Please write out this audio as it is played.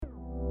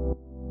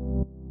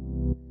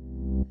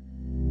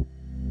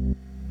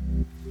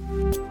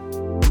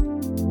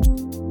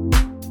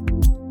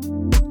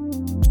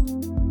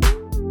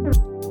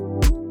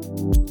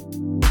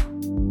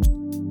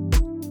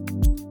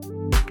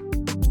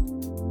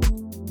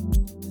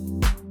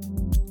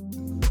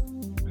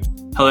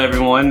Hello,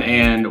 everyone,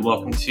 and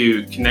welcome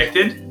to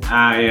Connected.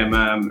 I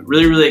am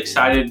really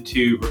excited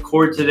to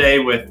record today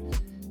with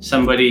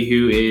somebody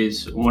who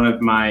is one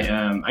of my,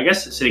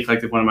 City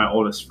Collective, one of my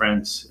oldest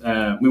friends.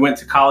 We went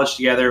to college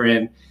together,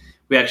 and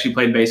we actually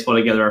played baseball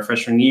together our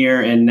freshman year,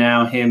 and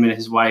now him and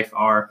his wife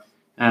are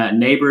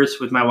neighbors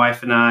with my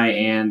wife and I,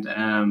 and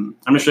I'm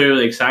just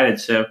really excited.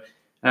 So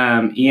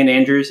Ian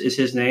Andrews is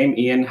his name.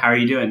 Ian, how are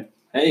you doing?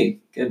 Hey,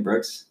 good,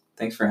 Brooks.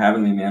 Thanks for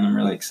having me, man. I'm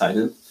really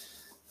excited.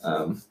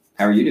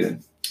 How are you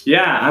doing?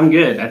 Yeah, I'm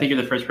good. I think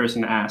you're the first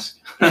person to ask.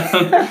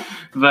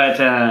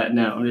 But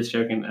no, I'm just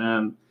joking.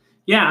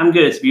 Yeah, I'm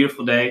good. It's a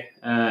beautiful day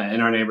in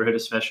our neighborhood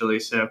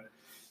especially, so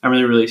I'm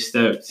really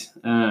stoked.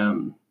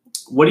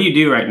 What do you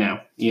do right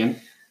now,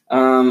 Ian?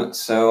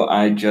 So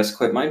I just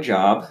quit my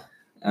job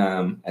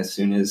as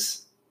soon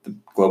as the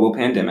global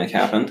pandemic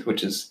happened,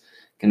 which is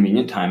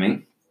convenient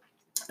timing.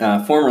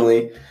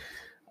 Formerly,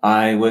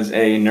 I was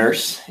a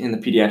nurse in the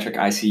pediatric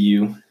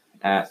ICU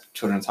at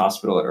Children's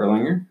Hospital at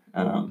Erlanger.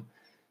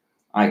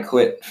 I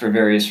quit for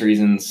various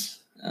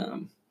reasons,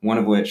 one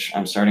of which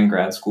I'm starting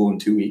grad school in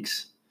 2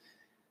 weeks.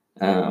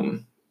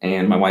 And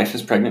my wife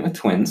is pregnant with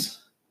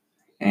twins.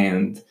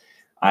 And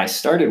I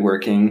started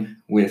working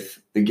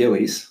with the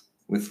Gillies,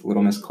 with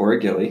little Miss Cora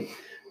Gilly,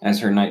 as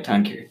her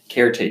nighttime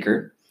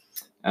caretaker,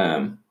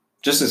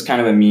 just as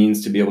kind of a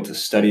means to be able to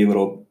study a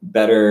little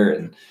better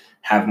and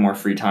have more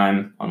free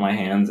time on my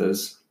hands,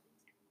 as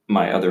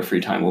my other free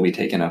time will be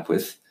taken up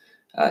with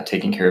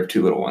taking care of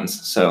two little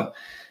ones. So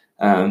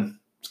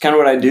it's kind of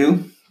what I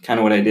do, kind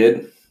of what I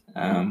did.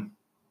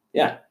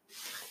 Yeah,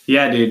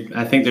 dude.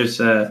 I think there's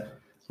a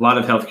lot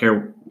of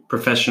healthcare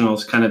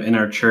professionals kind of in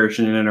our church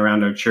and in and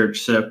around our church.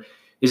 So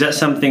is that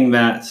something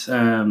that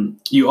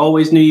you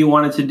always knew you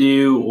wanted to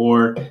do,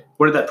 or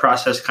what did that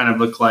process kind of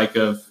look like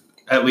of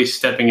at least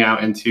stepping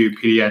out into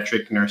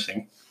pediatric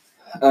nursing?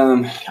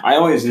 I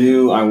always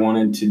knew I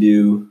wanted to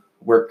do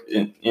work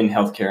in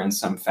healthcare in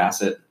some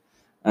facet.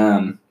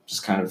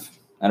 Just kind of,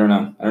 I don't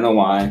know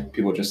why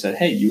people just said,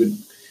 hey, you would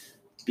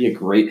be a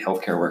great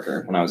healthcare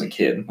worker when I was a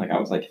kid. Like I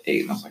was like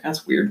 8 and I was like,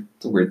 that's weird.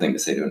 It's a weird thing to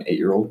say to an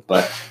 8-year-old,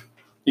 but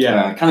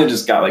yeah, kind of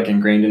just got like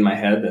ingrained in my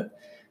head that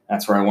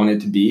that's where I wanted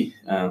to be.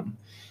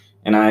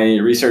 And I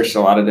researched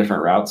a lot of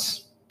different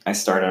routes. I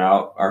started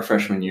out our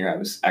freshman year, I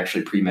was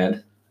actually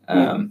pre-med.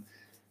 And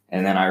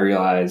then I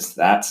realized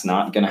that's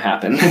not going to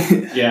happen.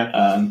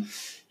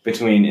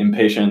 Between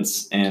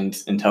impatience and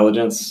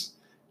intelligence,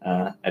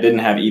 I didn't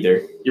have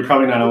either. You're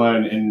probably not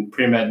alone in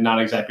pre-med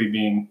not exactly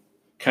being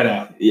cut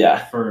out.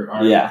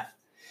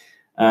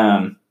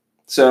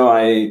 So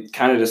I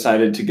kind of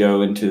decided to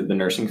go into the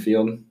nursing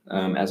field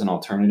as an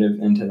alternative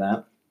into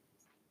that.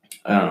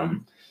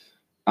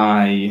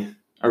 I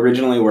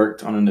originally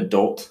worked on an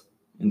adult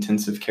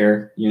intensive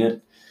care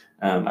unit.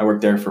 I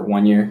worked there for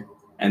 1 year,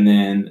 and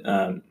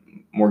then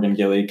Morgan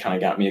Gilly kind of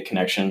got me a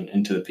connection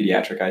into the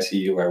pediatric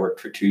ICU, where I worked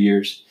for 2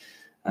 years.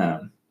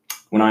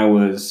 When I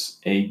was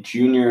a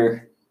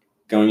junior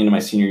going into my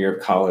senior year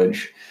of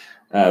college,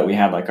 we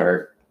had like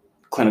our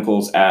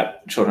clinicals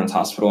at Children's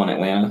Hospital in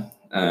Atlanta.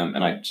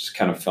 And I just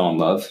kind of fell in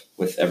love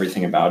with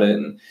everything about it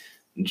and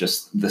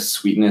just the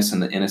sweetness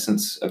and the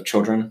innocence of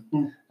children.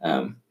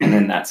 And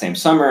then that same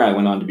summer, I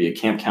went on to be a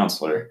camp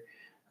counselor.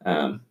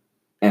 And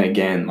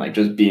again, like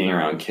just being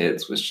around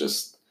kids was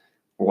just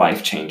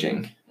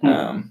life-changing.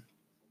 And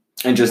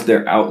just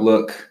their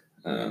outlook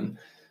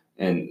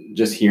and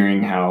just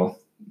hearing how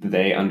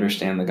they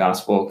understand the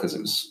gospel, because it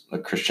was a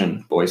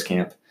Christian boys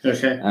camp.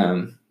 Okay.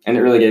 And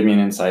it really gave me an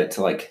insight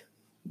to like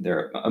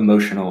their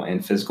emotional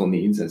and physical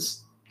needs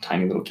as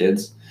tiny little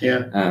kids.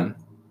 Yeah.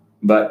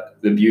 But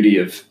the beauty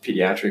of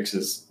pediatrics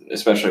is,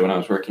 especially when I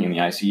was working in the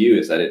ICU,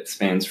 is that it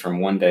spans from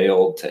 1 day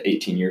old to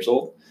 18 years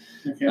old.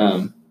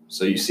 Okay.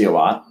 So you see a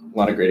lot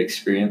of great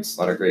experience, a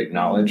lot of great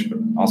knowledge, but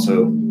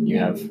also you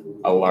have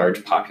a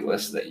large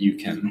populace that you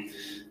can,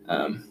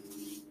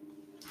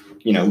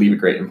 leave a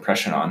great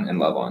impression on and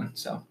love on.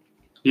 So.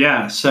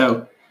 Yeah.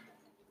 So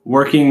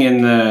working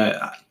in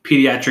the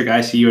pediatric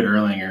ICU at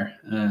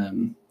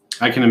Erlanger,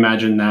 I can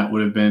imagine that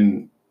would have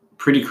been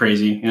pretty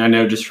crazy. And I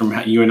know just from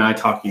you and I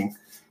talking,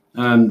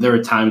 there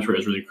were times where it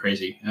was really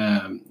crazy.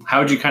 How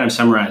would you kind of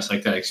summarize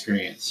like that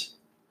experience?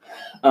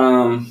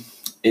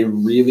 A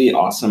really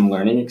awesome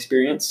learning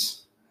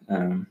experience.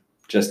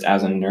 Just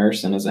as a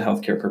nurse and as a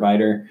healthcare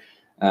provider,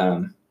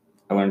 I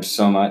learned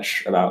so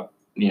much about,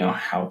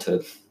 how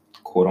to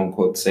quote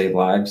unquote save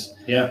lives.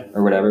 Yeah.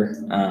 Or whatever.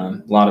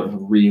 A lot of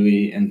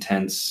really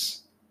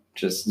intense,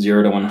 just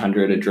 0 to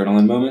 100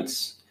 adrenaline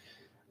moments.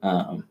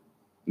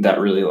 That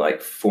really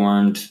like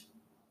formed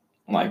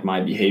like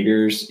my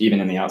behaviors, even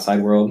in the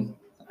outside world.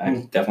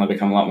 I've definitely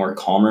become a lot more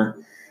calmer.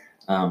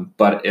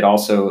 But it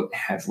also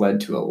has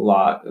led to a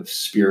lot of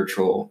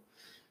spiritual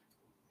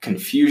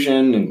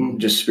confusion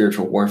and just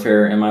spiritual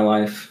warfare in my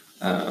life.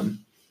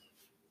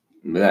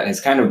 That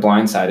has kind of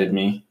blindsided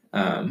me.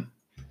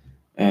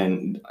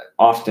 And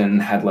often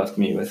had left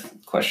me with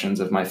questions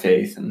of my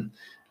faith and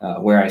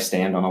where I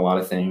stand on a lot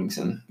of things,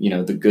 and,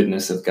 the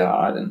goodness of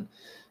God,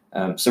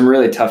 and some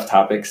really tough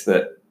topics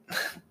that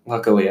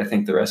luckily I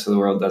think the rest of the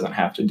world doesn't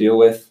have to deal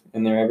with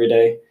in their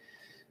everyday,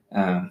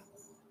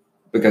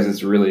 because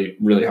it's really,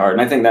 really hard.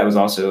 And I think that was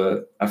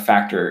also a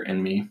factor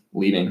in me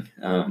leaving.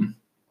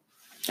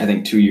 I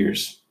think 2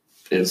 years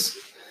is,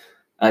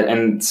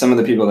 and some of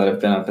the people that have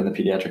been up in the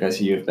pediatric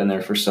ICU have been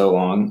there for so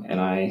long,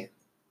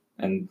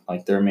 and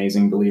like they're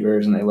amazing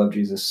believers and they love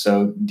Jesus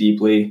so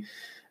deeply.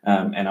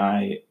 And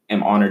I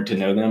am honored to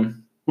know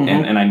them.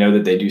 Mm-hmm. And I know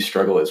that they do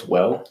struggle as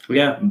well.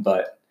 Yeah.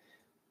 But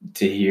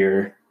to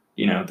hear,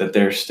 that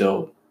they're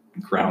still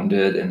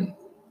grounded and,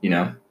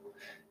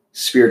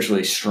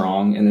 spiritually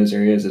strong in those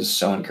areas is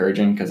so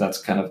encouraging, because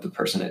that's kind of the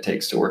person it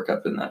takes to work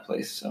up in that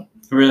place. So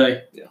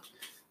really, yeah,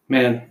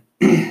 man,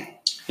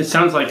 it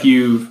sounds like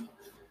you've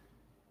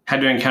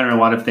had to encounter a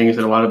lot of things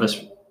that a lot of us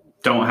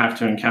don't have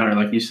to encounter,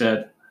 like you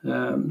said.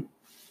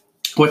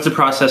 What's the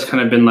process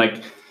kind of been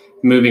like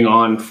moving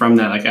on from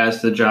that, like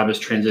as the job has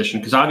transitioned?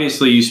 Because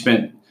obviously you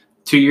spent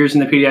 2 years in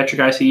the pediatric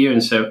ICU,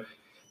 and so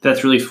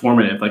that's really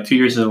formative. Like 2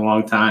 years is a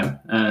long time,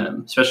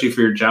 especially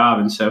for your job.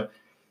 And so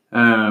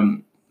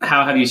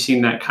how have you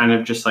seen that kind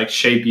of just like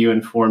shape you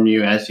and form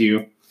you as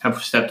you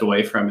have stepped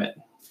away from it?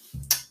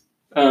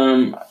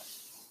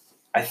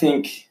 I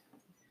think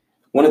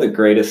one of the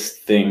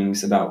greatest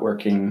things about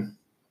working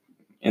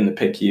in the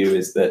PICU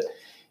is that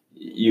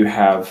you're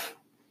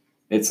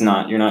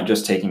not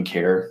just taking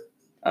care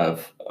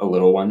of a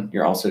little one,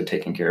 you're also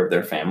taking care of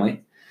their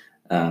family,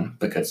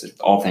 because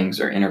all things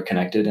are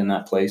interconnected in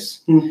that place.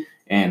 Mm-hmm.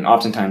 And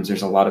oftentimes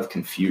there's a lot of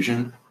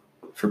confusion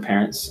for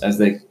parents as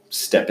they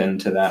step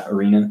into that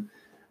arena.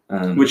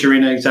 Which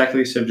arena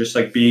exactly? So just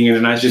like being in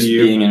an ICU? Just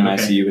being in an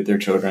ICU with their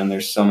children.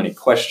 There's so many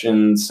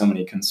questions, so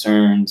many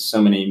concerns, so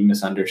many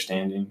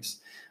misunderstandings.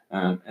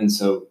 And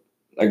so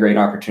a great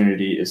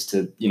opportunity is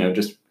to,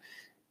 just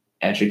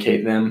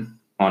educate them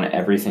on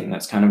everything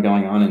that's kind of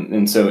going on.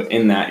 And so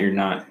in that, you're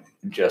not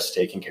just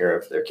taking care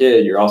of their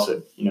kid, you're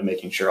also,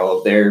 making sure all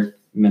of their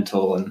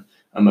mental and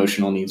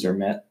emotional needs are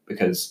met,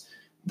 because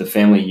the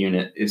family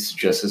unit is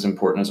just as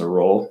important as a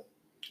role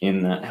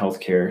in that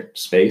healthcare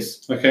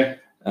space. Okay.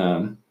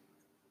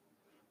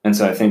 And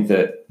so I think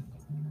that,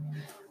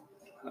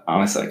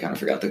 honestly, I kind of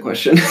forgot the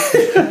question.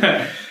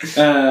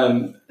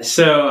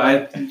 So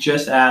I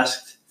just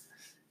asked,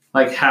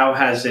 like, how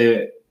has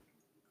it,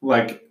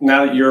 like,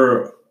 now that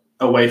you're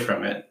away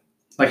from it,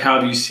 like, how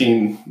have you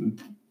seen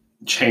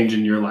change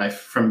in your life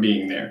from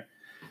being there?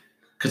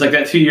 Because, like,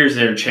 that 2 years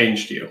there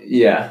changed you.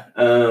 Yeah.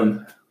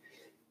 I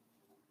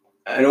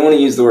don't want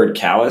to use the word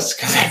callous,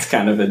 because that's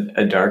kind of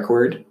a dark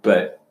word,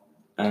 but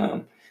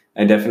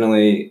I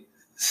definitely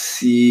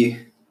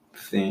see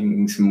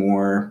things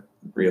more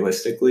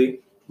realistically.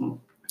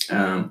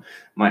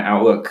 My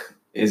outlook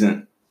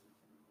isn't,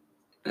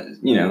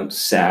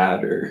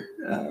 sad or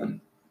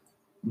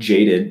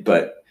jaded,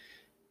 but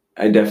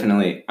I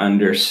definitely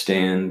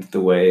understand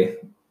the way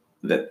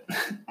that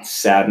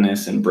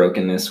sadness and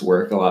brokenness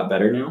work a lot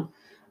better now.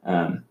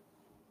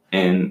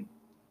 And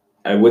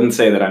I wouldn't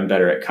say that I'm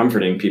better at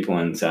comforting people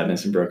in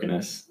sadness and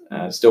brokenness.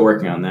 Still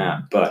working on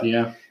that, but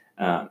yeah,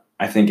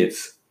 I think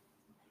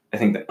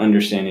the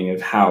understanding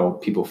of how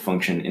people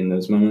function in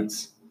those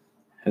moments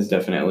has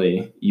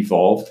definitely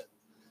evolved.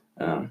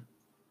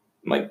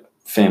 Like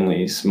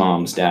families,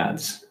 moms,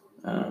 dads,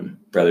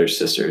 brothers,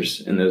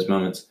 sisters in those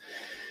moments.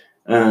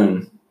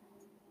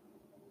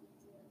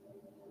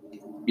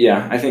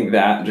 Yeah, I think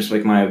that just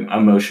like my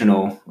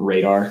emotional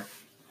radar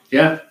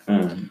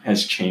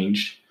has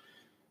changed.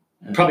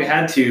 Probably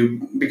had to,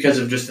 because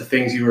of just the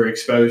things you were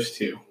exposed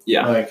to.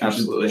 Yeah, like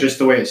absolutely. Just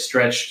the way it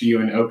stretched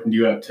you and opened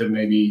you up to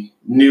maybe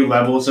new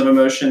levels of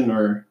emotion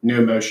or new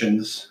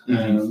emotions.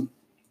 Mm-hmm.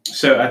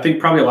 So I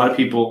think probably a lot of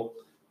people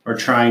are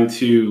trying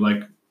to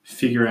like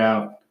figure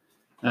out,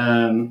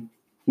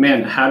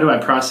 man, how do I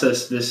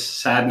process this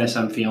sadness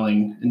I'm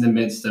feeling in the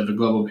midst of a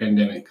global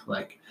pandemic?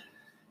 Like,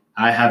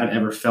 I haven't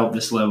ever felt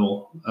this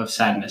level of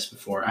sadness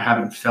before. I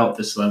haven't felt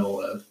this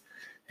level of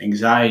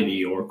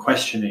anxiety or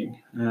questioning.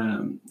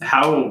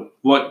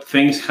 What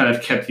things kind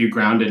of kept you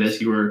grounded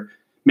as you were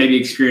maybe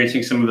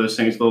experiencing some of those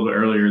things a little bit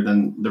earlier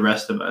than the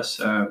rest of us?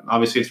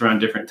 Obviously it's around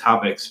different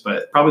topics,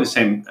 but probably the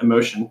same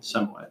emotion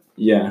somewhat.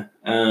 Yeah.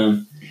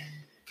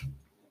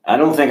 I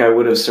don't think I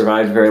would have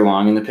survived very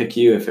long in the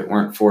PICU if it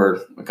weren't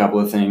for a couple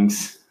of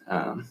things.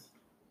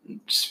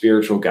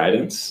 Spiritual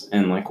guidance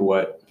and like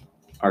what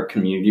our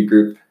community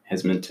group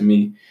has meant to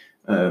me.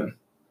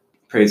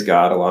 Praise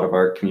God, a lot of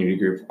our community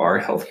group are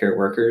healthcare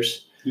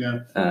workers.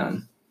 Yeah.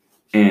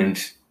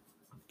 And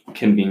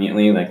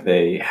conveniently, like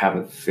they have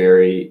a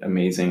very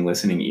amazing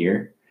listening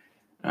ear.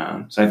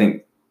 So I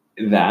think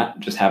that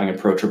just having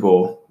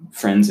approachable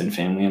friends and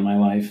family in my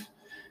life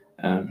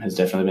has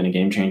definitely been a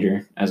game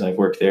changer as I've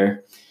worked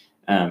there.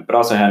 But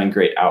also having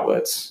great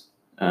outlets,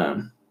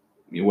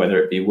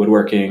 whether it be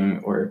woodworking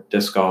or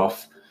disc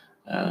golf,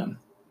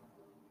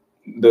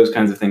 those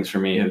kinds of things for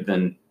me have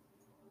been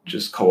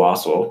just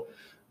colossal.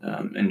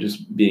 And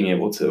just being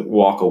able to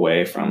walk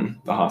away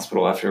from the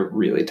hospital after a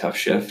really tough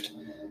shift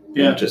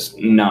and just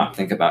not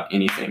think about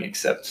anything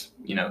except,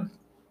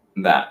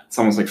 that. It's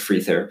almost like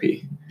free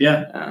therapy.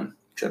 Yeah.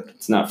 Because except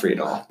it's not free at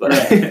all. But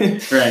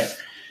Right.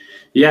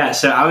 Yeah.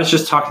 So I was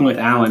just talking with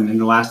Alan in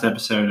the last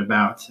episode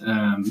about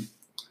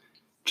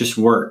just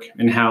work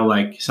and how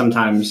like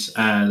sometimes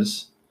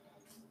as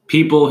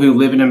people who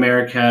live in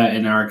America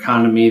and our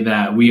economy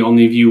that we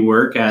only view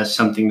work as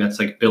something that's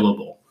like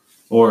billable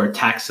or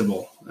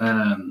taxable.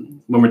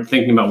 When we're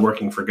thinking about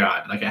working for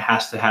God, like it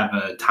has to have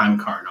a time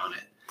card on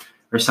it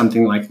or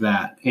something like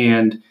that.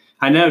 And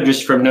I know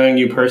just from knowing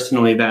you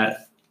personally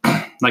that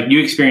like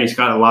you experience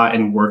God a lot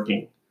in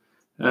working,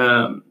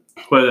 whether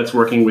that's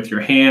working with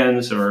your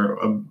hands or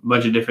a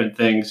bunch of different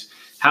things.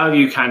 How have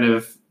you kind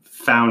of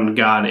found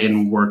God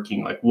in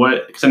working? Like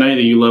what, because I know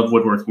that you love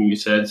woodworking, you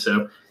said,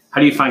 so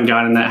how do you find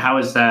God in that? How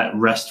is that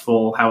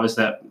restful? How is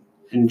that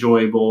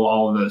enjoyable?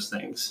 All of those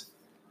things.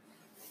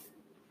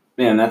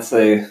 Man, that's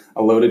a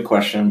loaded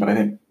question, but I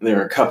think there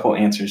are a couple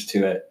answers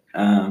to it.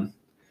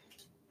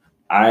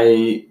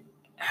 I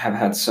have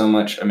had so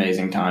much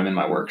amazing time in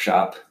my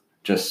workshop,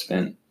 just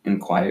spent in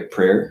quiet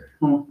prayer.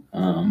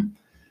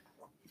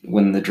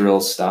 When the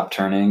drills stop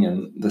turning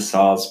and the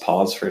saws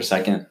pause for a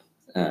second,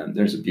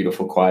 there's a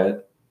beautiful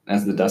quiet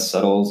as the dust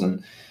settles.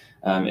 And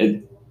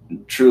it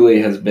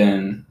truly has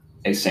been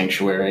a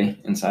sanctuary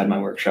inside my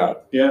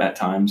workshop at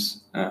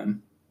times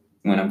when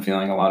I'm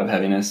feeling a lot of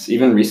heaviness.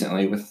 Even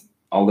recently with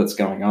all that's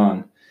going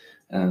on,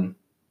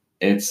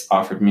 it's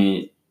offered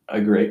me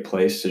a great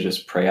place to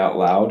just pray out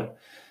loud.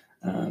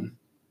 I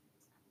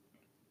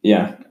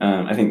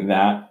think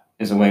that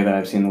is a way that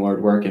I've seen the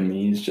Lord work in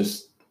me, is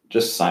just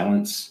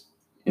silence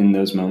in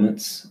those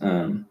moments.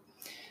 And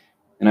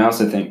I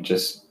also think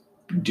just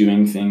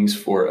doing things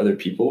for other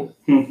people,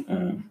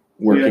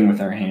 working with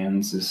our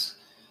hands is,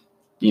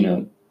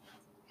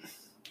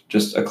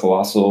 just a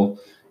colossal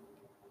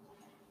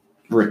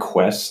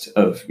request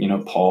of,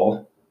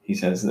 Paul. He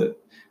says that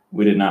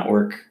we did not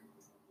work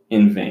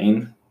in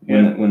vain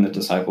when the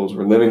disciples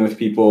were living with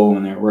people,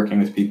 when they were working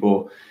with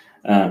people.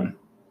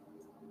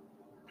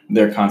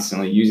 They're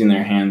constantly using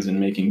their hands and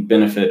making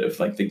benefit of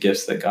like the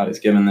gifts that God has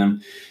given them.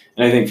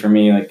 And I think for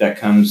me, like that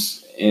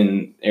comes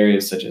in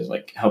areas such as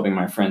like helping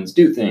my friends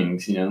do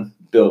things,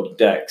 build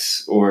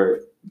decks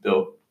or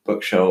build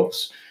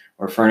bookshelves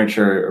or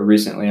furniture. Or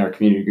recently our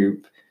community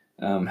group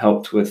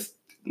helped with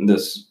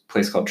this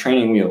place called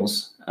Training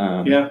Wheels,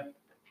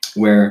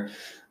 where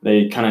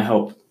they kind of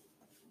help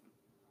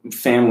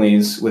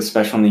families with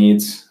special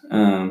needs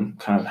kind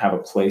of have a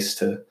place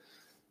to,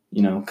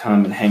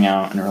 come and hang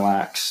out and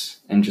relax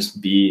and just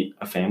be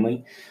a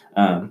family.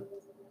 And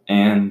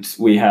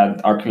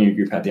our community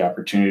group had the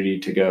opportunity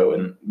to go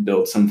and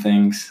build some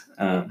things.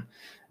 And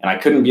I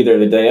couldn't be there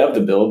the day of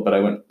the build, but I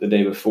went the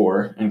day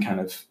before and kind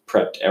of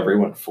prepped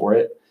everyone for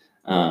it.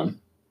 And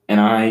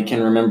I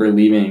can remember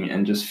leaving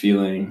and just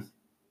feeling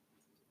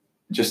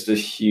just a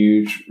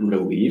huge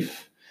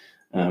relief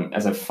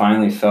as I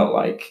finally felt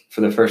like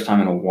for the first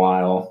time in a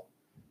while,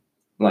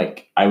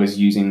 like I was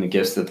using the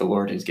gifts that the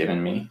Lord has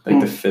given me, like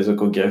the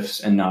physical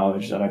gifts and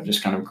knowledge that I've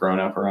just kind of grown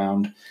up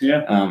around,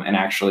 and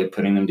actually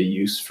putting them to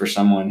use for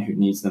someone who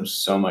needs them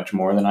so much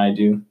more than I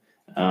do.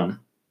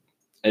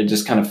 It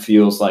just kind of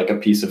feels like a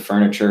piece of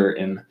furniture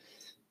in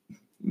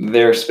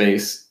their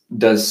space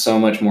does so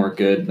much more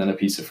good than a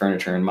piece of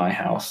furniture in my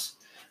house.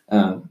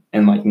 And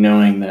like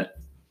knowing that,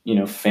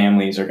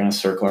 families are going to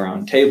circle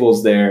around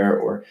tables there,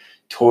 or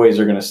toys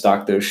are going to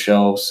stock those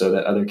shelves so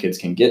that other kids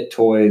can get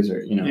toys,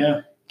 or,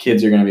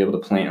 kids are going to be able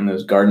to plant in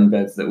those garden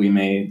beds that we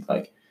made.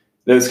 Like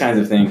those kinds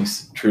of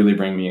things truly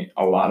bring me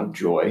a lot of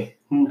joy.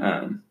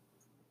 So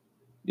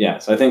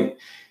I think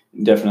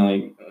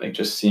definitely like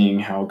just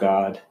seeing how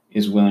God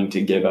is willing to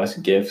give us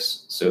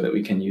gifts so that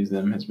we can use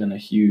them has been a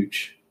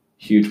huge,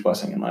 huge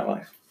blessing in my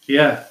life.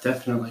 Yeah,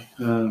 definitely.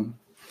 I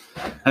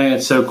think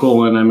it's so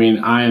cool. And I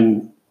mean,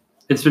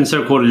 it's been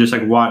so cool to just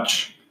like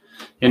watch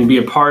and be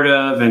a part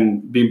of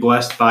and be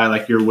blessed by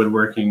like your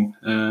woodworking.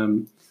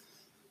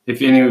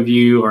 If any of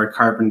you are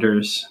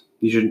carpenters,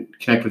 you should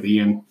connect with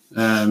Ian. He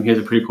has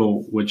a pretty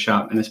cool wood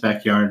shop in his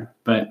backyard.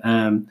 But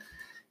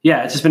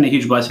it's just been a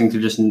huge blessing to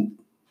just, and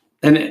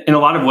in a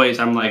lot of ways,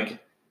 I'm like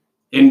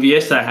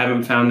envious that I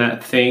haven't found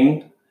that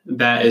thing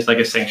that is like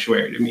a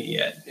sanctuary to me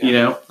yet.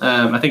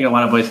 I think in a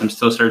lot of ways I'm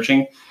still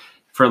searching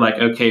for like,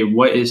 okay,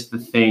 what is the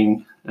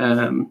thing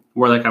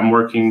where like I'm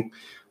working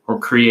or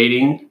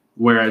creating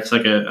where it's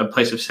like a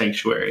place of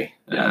sanctuary.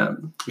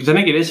 Because I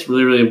think it is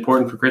really, really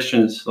important for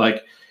Christians,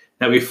 like,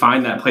 that we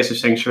find that place of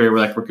sanctuary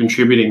where like we're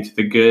contributing to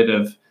the good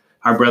of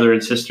our brother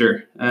and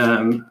sister,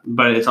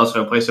 but it's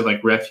also a place of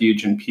like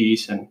refuge and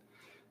peace and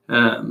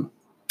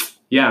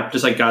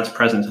just like God's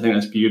presence. I think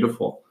that's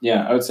beautiful.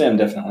 Yeah, I would say I'm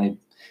definitely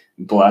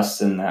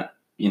blessed in that,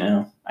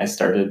 I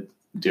started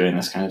doing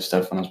this kind of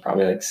stuff when I was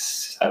probably like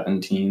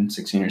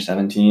 16 or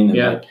 17. And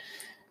like,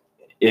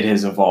 it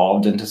has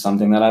evolved into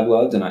something that I've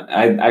loved. And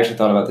I actually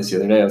thought about this the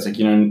other day. I was like,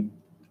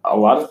 a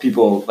lot of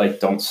people like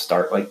don't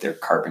start like their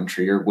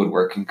carpentry or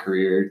woodworking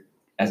career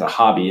as a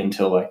hobby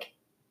until like,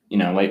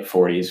 late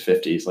 40s,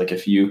 50s. Like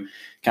if you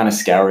kind of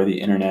scour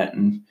the internet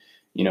and,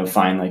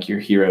 find like your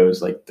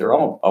heroes, like they're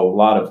all a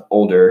lot of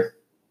older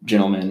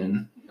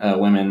gentlemen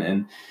and women.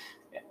 And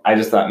I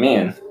just thought,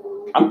 man,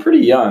 I'm pretty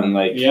young,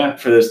 like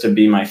for this to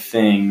be my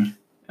thing.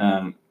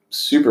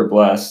 Super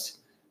blessed.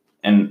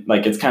 And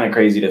like, it's kind of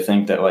crazy to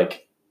think that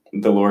like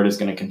the Lord is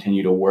going to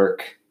continue to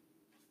work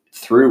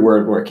through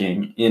word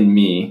working in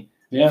me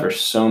for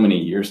so many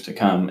years to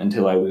come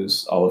until I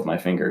lose all of my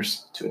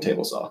fingers to a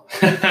table saw.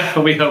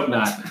 We hope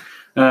not.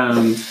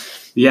 Some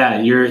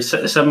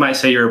might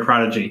say you're a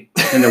prodigy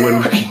in the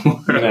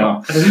woodworking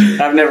world.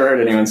 I've never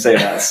heard anyone say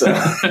that. So,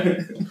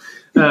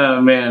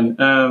 oh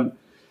man.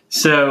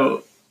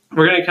 So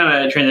we're going to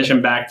kind of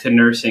transition back to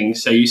nursing.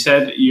 So you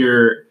said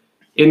you're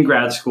in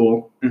grad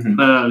school.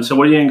 Mm-hmm. So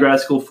what are you in grad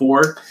school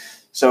for?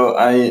 So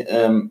I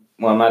am,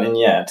 well, I'm not in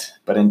yet,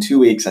 but in 2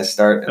 weeks I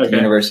start at the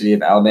University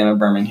of Alabama,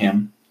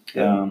 Birmingham.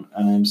 And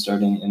I'm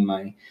starting in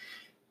my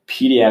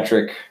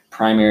pediatric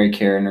primary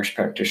care nurse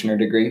practitioner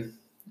degree.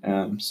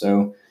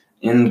 So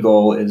end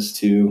goal is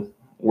to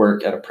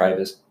work at a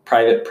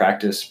private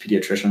practice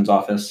pediatrician's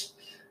office,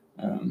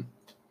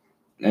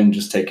 and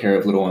just take care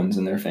of little ones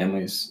and their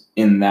families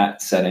in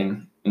that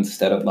setting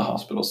instead of the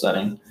hospital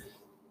setting.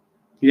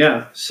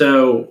 Yeah.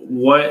 So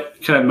what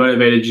kind of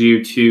motivated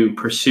you to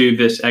pursue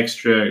this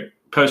extra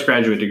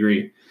postgraduate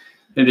degree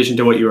in addition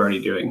to what you were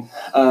already doing?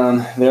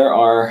 There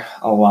are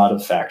a lot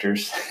of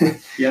factors.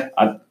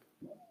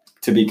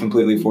 To be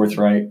completely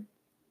forthright,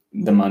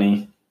 the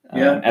money.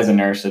 As a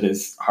nurse, it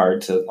is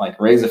hard to like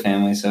raise a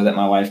family so that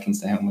my wife can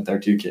stay home with our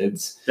 2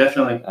 kids.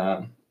 Definitely.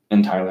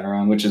 And Tyler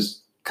around, which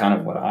is kind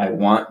of what I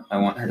want. I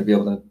want her to be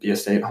able to be a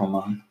stay-at-home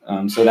mom.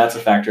 So that's a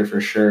factor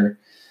for sure.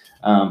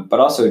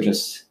 But also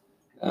just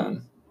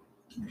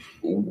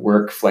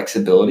work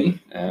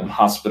flexibility.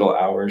 Hospital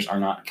hours are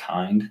not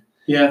kind.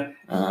 Yeah.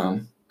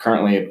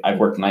 Currently, I've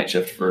worked night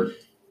shift for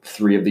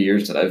 3 of the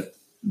years that I've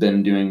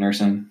been doing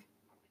nursing.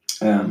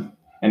 And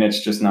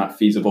it's just not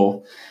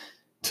feasible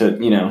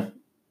to,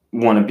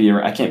 want to be,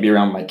 I can't be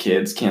around my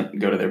kids, can't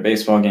go to their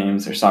baseball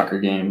games, their soccer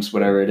games,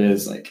 whatever it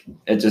is. Like,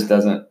 it just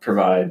doesn't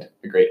provide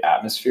a great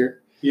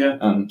atmosphere. Yeah.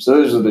 So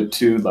those are the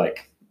 2,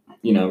 like,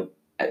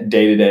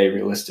 day-to-day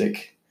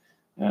realistic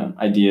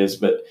ideas.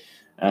 But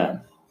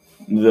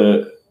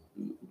the,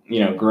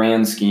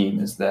 grand scheme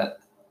is that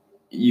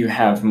you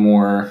have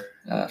more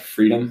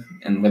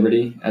freedom and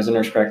liberty as a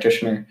nurse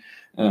practitioner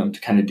to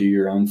kind of do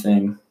your own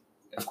thing,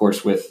 of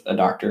course, with a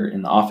doctor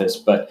in the office,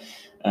 but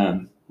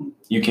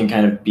you can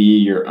kind of be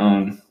your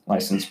own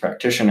licensed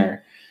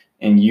practitioner,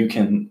 and you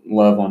can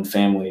love on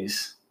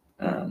families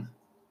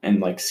and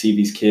like see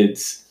these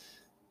kids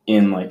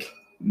in like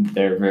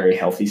their very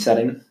healthy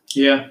setting.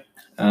 Yeah.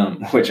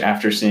 Which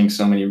after seeing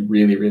so many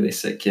really, really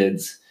sick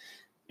kids,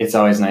 it's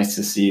always nice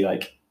to see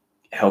like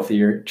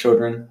healthier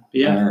children.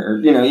 Yeah. Or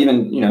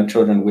even,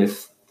 children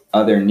with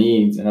other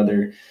needs and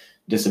other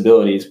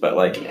disabilities, but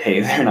like,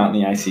 hey, they're not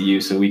in the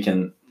ICU, so we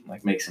can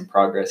like make some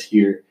progress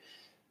here.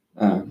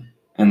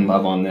 And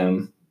love on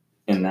them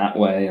in that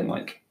way. And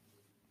like,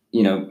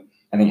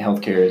 I think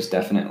healthcare is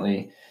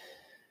definitely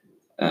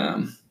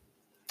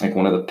like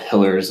one of the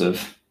pillars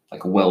of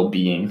like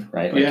well-being,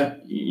 right? Like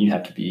you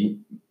have to be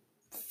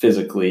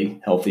physically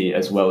healthy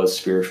as well as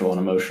spiritual and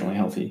emotionally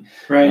healthy.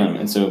 Right.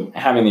 And so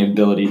having the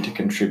ability to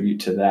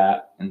contribute to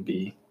that and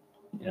be,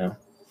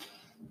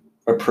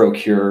 a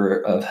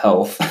procurer of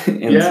health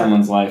in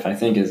someone's life, I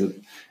think is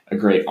a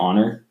great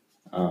honor.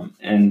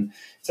 And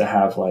to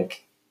have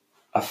like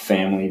a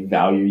family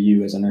value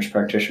you as a nurse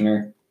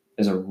practitioner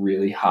is a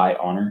really high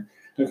honor.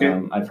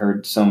 Okay. I've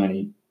heard so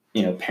many,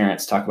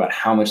 parents talk about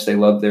how much they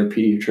love their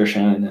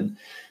pediatrician, and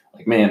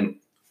like, man,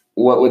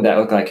 what would that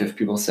look like if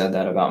people said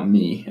that about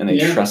me and they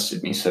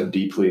trusted me so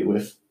deeply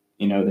with,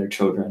 their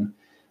children?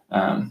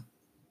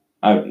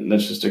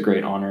 That's just a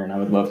great honor, and I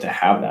would love to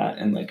have that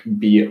and like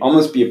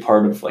almost be a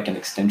part of like an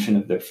extension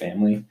of their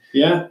family.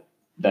 Yeah.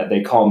 That they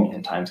call me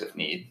in times of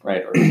need,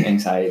 right? Or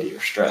anxiety or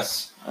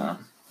stress. I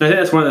think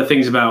that's one of the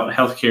things about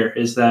healthcare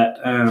is that,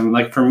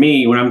 like for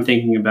me, when I'm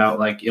thinking about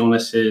like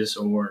illnesses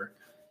or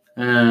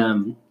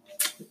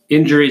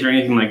injuries or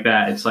anything like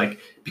that, it's like,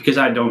 because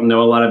I don't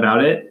know a lot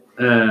about it,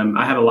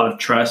 I have a lot of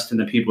trust in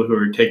the people who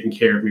are taking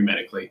care of me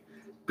medically,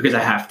 because I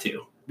have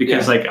to,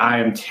 because like I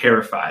am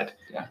terrified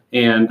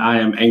and I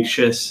am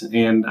anxious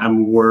and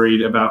I'm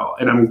worried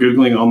about, and I'm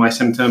Googling all my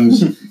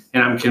symptoms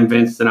and I'm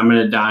convinced that I'm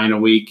going to die in a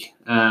week.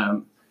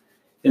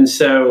 And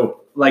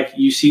so, like,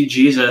 you see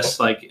Jesus,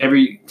 like,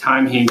 every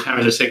time he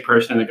encounters a sick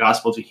person in the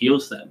Gospels, he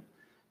heals them.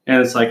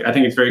 And it's like, I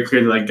think it's very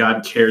clear that, like,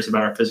 God cares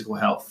about our physical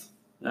health.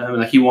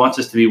 Like, he wants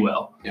us to be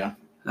well. Yeah.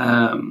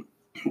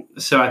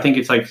 So I think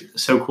it's, like,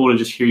 so cool to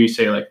just hear you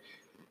say, like,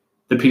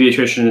 the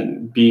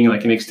pediatrician being,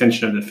 like, an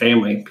extension of the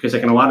family. Because,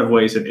 like, in a lot of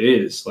ways it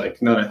is.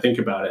 Like, now that I think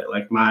about it,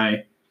 like,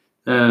 my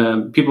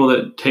people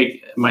that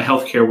take my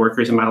healthcare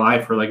workers in my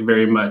life are, like,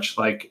 very much,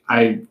 like,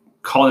 I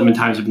call them in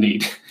times of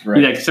need.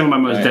 Right. Like, some of my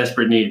most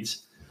desperate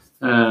needs.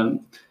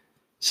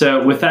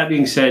 So with that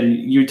being said,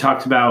 you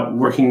talked about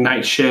working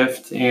night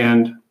shift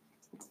and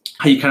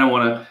how you kind of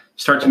want to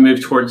start to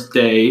move towards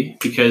day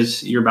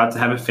because you're about to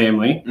have a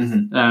family.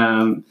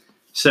 Mm-hmm.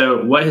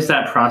 So what is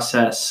that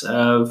process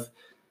of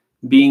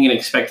being an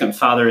expectant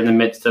father in the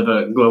midst of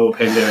a global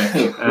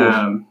pandemic.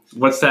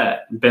 What's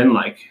that been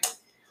like?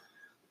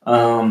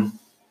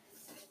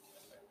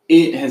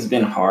 It has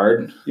been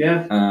hard.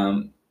 Yeah.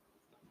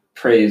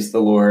 Praise the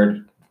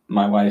Lord.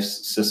 My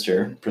wife's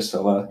sister,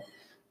 Priscilla,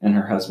 and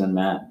her husband,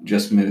 Matt,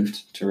 just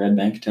moved to Red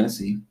Bank,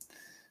 Tennessee.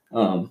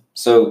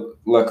 So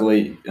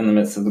luckily, in the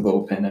midst of the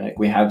global pandemic,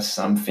 we have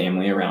some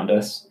family around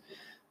us.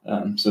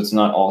 So it's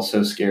not all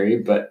so scary,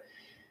 but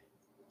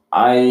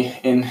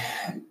and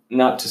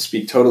not to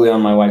speak totally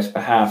on my wife's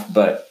behalf,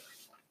 but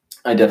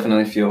I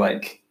definitely feel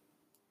like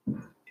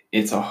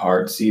it's a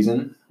hard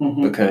season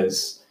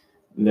because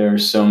there are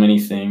so many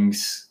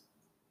things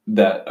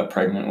that a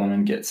pregnant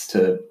woman gets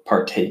to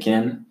partake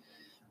in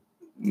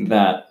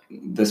that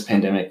this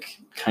pandemic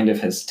kind of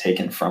has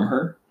taken from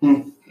her.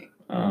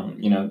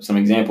 Some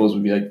examples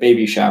would be like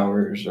baby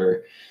showers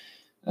or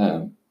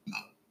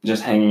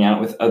just hanging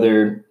out with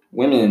other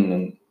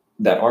women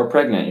that are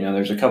pregnant.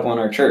 There's a couple in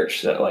our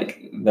church that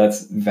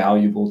that's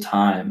valuable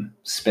time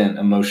spent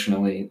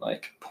emotionally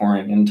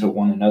pouring into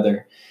one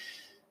another.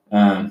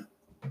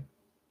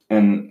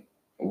 And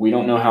we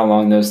don't know how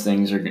long those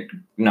things are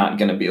not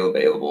going to be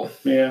available.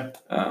 Yeah.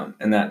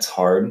 And that's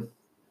hard.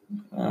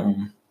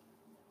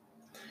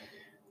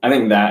 I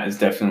think that is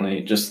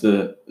definitely just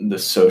the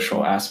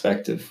social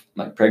aspect of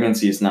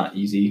pregnancy is not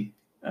easy.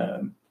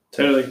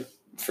 Totally.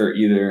 For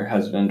either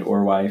husband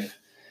or wife.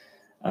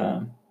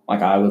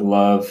 I would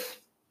love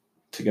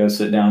to go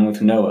sit down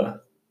with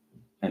Noah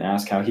and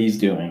ask how he's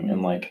doing.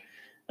 And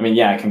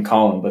I can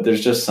call him, but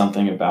there's just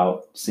something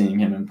about seeing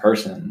him in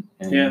person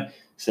and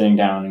sitting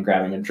down and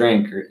grabbing a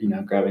drink or,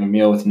 grabbing a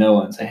meal with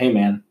Noah and say, hey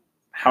man,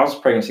 how's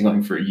pregnancy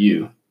going for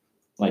you?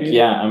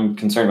 I'm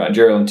concerned about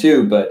Geraldine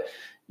too, but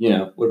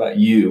what about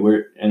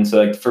you? And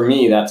so for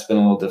me, that's been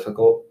a little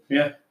difficult.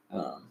 Yeah.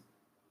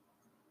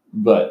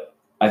 But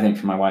I think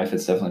for my wife,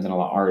 it's definitely been a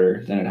lot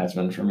harder than it has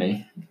been for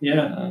me.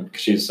 Yeah.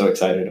 Because she's so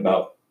excited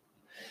about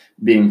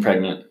being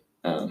pregnant.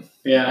 I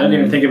didn't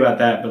even think about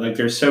that, but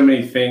there's so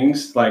many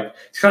things. It's kind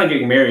of like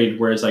getting married,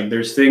 whereas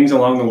there's things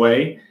along the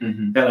way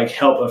that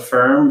help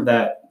affirm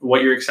that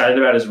what you're excited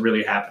about is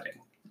really happening.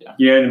 Yeah.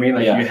 You know what I mean?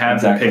 You have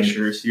exactly. the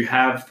pictures, you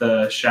have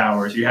the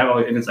showers, you have all,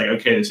 and it's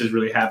okay, this is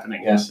really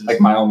happening. Yeah, this is,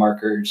 mile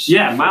markers.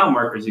 Yeah, mile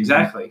markers,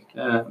 exactly.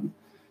 And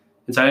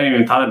so I didn't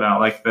even thought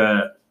about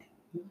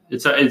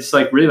it's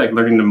really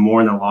learning to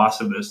mourn the loss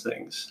of those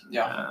things.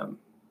 Yeah.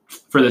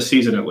 For this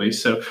season at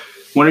least. So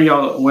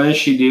when is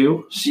she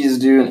due? She's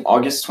due on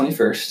August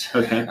 21st.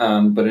 Okay.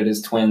 But it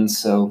is twins,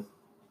 so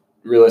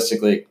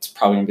realistically it's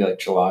probably gonna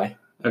be July.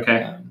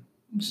 Okay.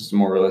 Which is a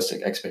more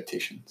realistic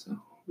expectation. So.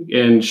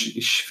 And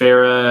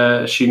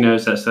Farah, she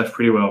knows that stuff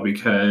pretty well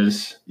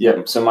because...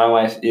 Yep. So my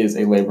wife is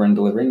a labor and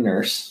delivery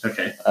nurse.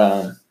 Okay.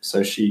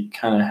 So she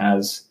kind of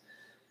has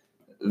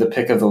the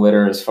pick of the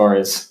litter as far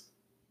as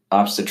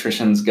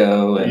obstetricians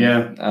go.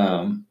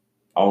 And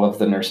all of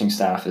the nursing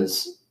staff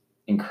is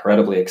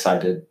incredibly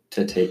excited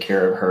to take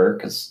care of her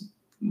because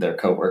they're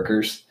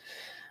coworkers.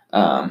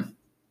 And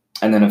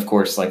then, of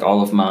course,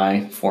 all of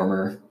my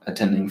former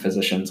attending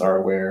physicians are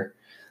aware.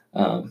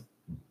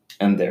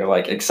 And they're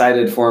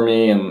excited for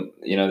me. And,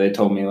 they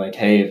told me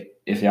hey,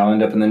 if y'all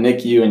end up in the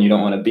NICU and you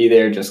don't want to be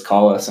there, just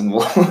call us and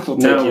we'll take you to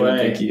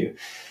the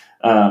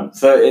NICU.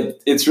 So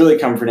it's really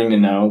comforting to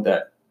know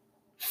that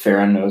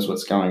Farah knows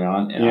what's going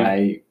on. And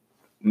I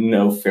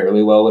know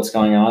fairly well what's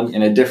going on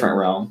in a different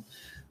realm.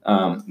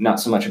 Not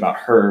so much about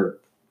her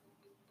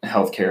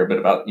healthcare, but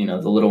about,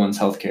 the little one's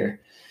healthcare.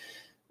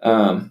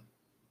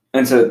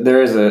 And so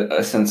there is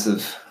a sense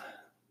of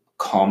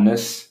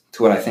calmness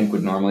to what I think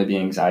would normally be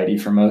anxiety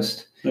for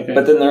most. Okay.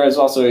 But then there is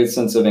also a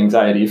sense of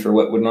anxiety for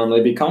what would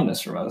normally be calmness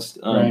for most.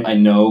 Right. I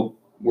know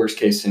worst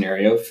case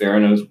scenario.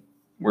 Farah knows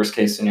worst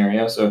case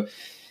scenario. So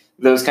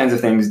those kinds of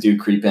things do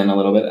creep in a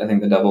little bit. I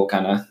think the devil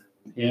kind of,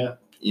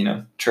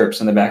 chirps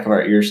in the back of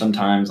our ears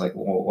sometimes well,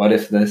 what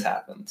if this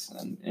happens?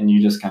 And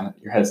you just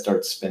your head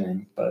starts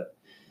spinning. But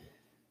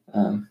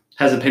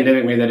has the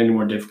pandemic made that any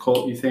more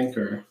difficult, you think,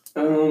 or?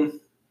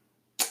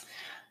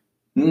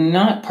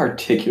 Not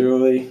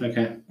particularly.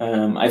 Okay.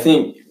 I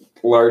think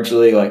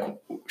largely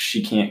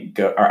she can't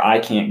go, or I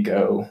can't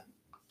go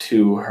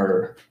to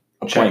her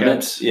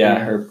appointments. Checkups. Yeah,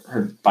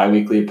 her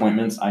biweekly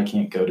appointments. I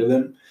can't go to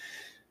them,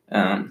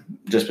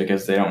 just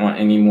because they don't want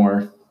any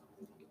more,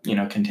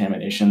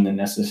 contamination than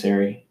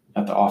necessary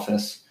at the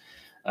office.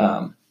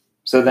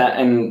 So that,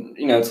 and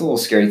it's a little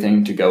scary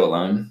thing to go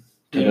alone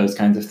to those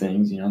kinds of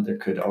things.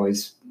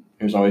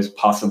 There's always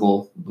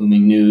possible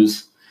looming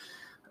news.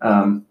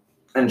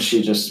 And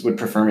she just would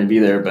prefer me be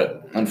there,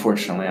 but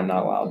unfortunately I'm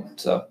not allowed.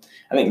 So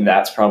I think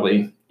that's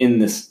probably in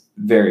this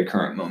very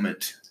current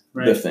moment,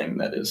 the thing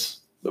that is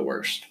the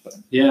worst. But.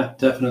 Yeah,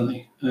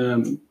 definitely.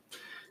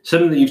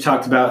 Something that you've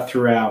talked about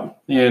throughout,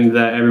 and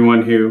that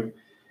everyone who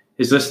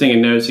is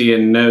listening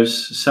and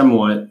knows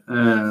somewhat,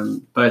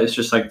 but it's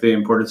just the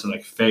importance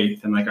of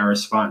faith and our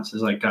response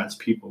as God's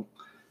people.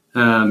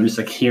 Just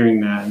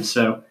hearing that. And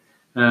so,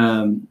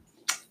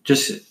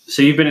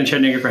 so you've been in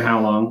Chattanooga for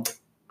how long?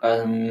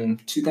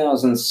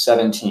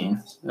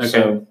 2017. Okay.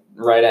 So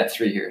right at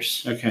 3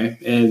 years. Okay.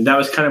 And that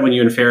was kind of when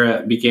you and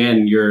Farah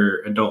began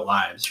your adult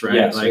lives, right?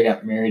 Yeah, so we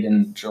got married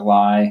in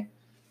July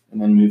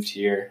and then moved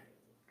here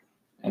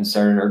and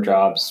started our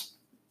jobs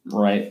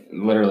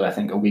literally, I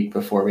think a week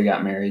before we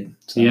got married.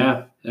 So.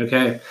 Yeah.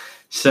 Okay.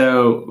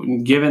 So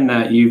given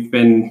that you've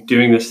been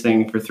doing this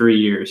thing for 3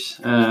 years,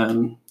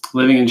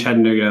 living in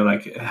Chattanooga,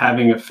 like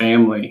having a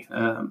family,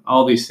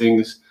 all these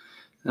things,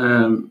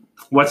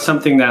 what's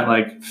something that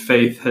like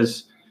faith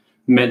has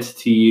meant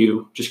to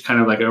you, just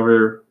kind of like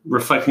over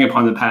reflecting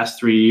upon the past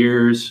 3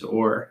 years?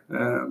 Or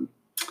I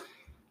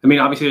mean,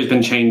 obviously there's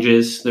been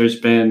changes, there's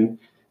been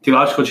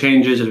theological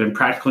changes, there's been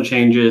practical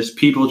changes,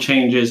 people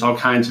changes, all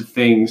kinds of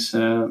things,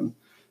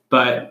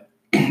 but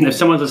if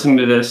someone's listening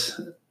to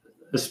this,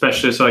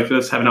 especially, so like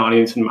let's have an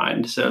audience in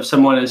mind. So if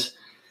someone is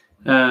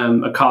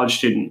a college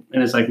student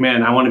and is like,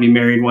 man, I want to be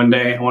married one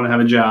day, I want to have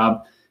a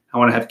job, I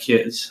want to have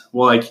kids.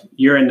 Well, like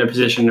you're in the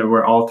position of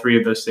where all three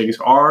of those things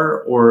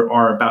are or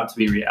are about to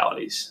be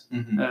realities,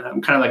 kind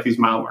of like these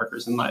mile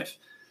markers in life.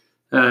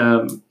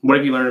 What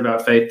have you learned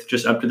about faith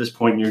just up to this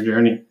point in your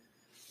journey?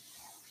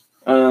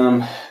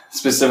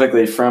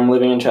 Specifically from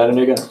living in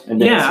Chattanooga and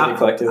being a City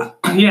Collective?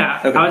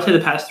 Yeah, okay. I would say the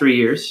past 3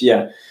 years.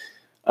 Yeah.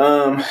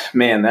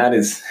 Man, that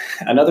is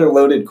another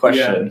loaded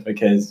question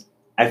because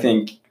I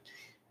think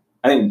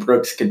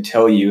Brooks could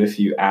tell you if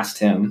you asked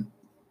him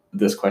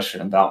this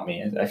question about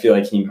me. I feel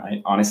like he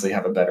might honestly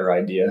have a better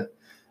idea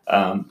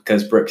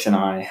because Brooks and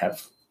I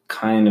have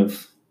kind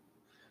of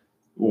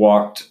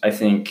walked, I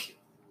think,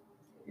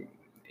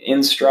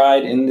 in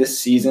stride in this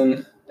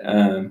season.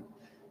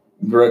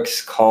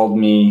 Brooks called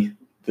me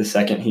the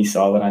second he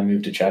saw that I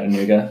moved to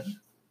Chattanooga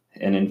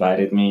and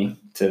invited me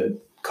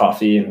to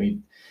coffee, and we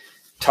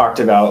talked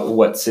about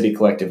what City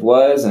Collective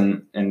was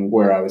and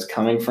where I was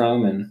coming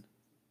from. And,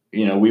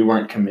 you know, we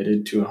weren't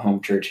committed to a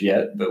home church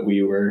yet, but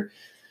we were,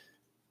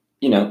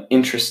 you know,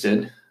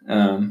 interested.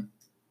 And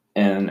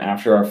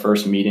after our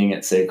first meeting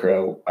at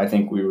Sacro, I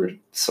think we were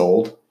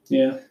sold.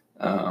 Yeah.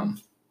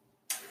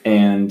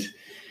 And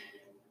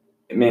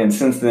man,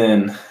 since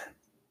then,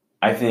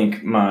 I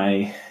think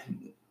my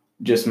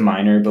just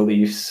minor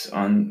beliefs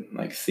on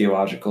like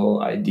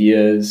theological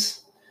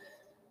ideas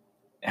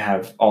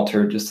have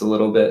altered just a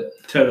little bit.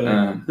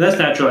 Totally. That's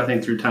natural, I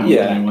think, through time.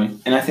 Yeah. Anyway.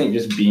 And I think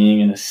just being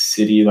in a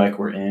city like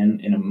we're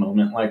in a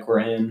moment like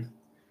we're in,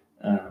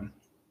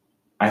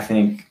 I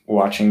think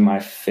watching my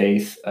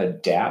faith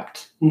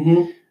adapt,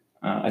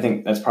 I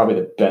think that's probably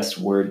the best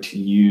word to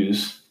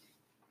use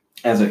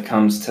as it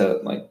comes to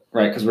like,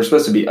 right, because we're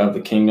supposed to be of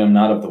the kingdom,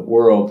 not of the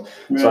world.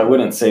 Right. So I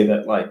wouldn't say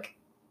that like,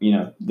 you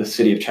know, the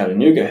city of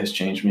Chattanooga has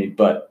changed me,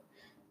 but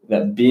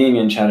that being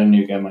in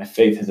Chattanooga, my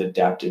faith has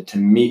adapted to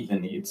meet the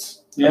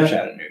needs of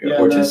Chattanooga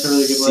or to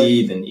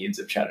see the needs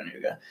of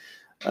Chattanooga.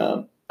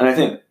 And I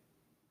think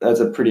that's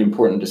a pretty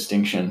important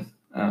distinction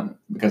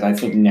because I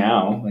think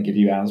now, like if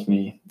you asked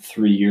me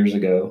 3 years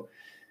ago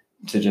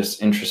to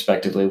just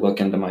introspectively look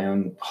into my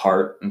own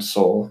heart and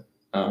soul,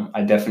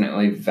 I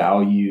definitely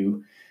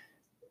value,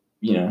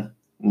 you know,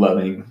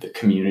 loving the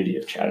community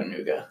of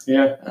Chattanooga.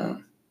 Yeah.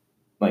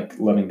 Like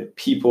loving the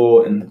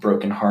people and the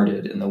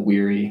brokenhearted and the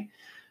weary,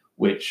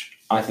 which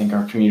I think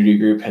our community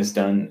group has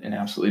done an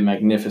absolutely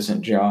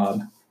magnificent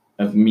job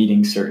of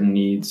meeting certain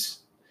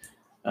needs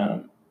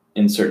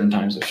in certain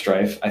times of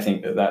strife. I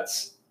think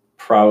that's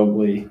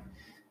probably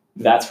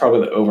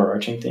the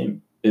overarching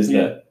theme is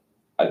that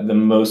the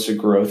most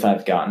growth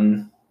I've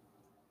gotten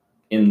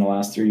in the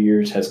last 3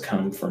 years has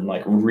come from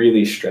like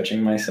really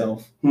stretching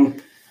myself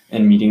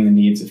and meeting the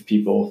needs of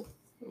people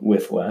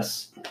with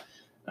less.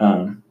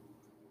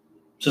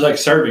 Just like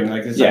serving,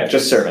 like it's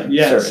just serving.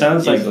 Yeah, serving, it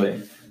sounds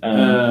easily.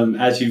 Like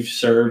as you've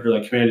served or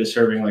like committed to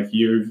serving, like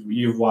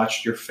you've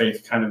watched your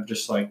faith kind of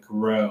just like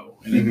grow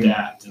and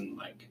adapt and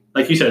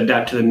like you said,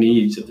 adapt to the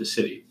needs of the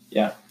city.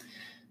 Yeah.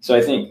 So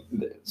I think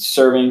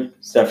serving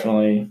is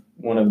definitely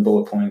one of the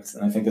bullet points,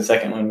 and I think the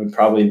second one would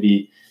probably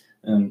be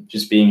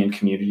just being in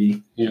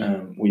community.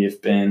 Yeah. We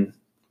have been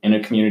in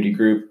a community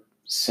group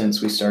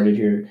since we started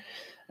here,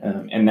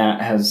 and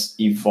that has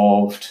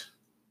evolved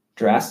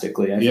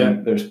drastically. I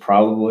think there's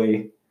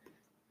probably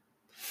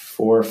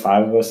 4 or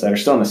 5 of us that are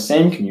still in the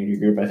same community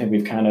group. I think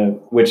we've kind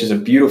of, which is a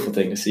beautiful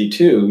thing to see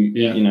too,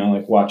 you know,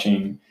 like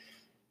watching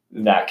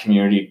that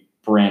community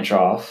branch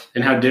off.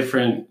 And how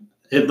different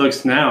it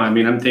looks now. I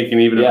mean, I'm thinking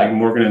even of like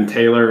Morgan and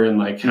Taylor and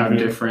like how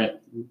different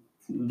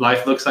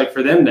life looks like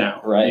for them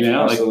now. Right. You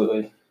know,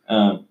 absolutely.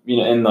 You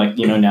know, and like,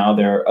 you know, now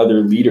there are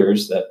other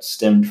leaders that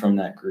stemmed from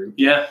that group.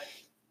 Yeah.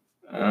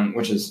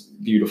 Which is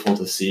beautiful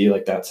to see.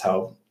 Like that's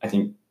how I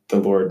think the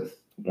Lord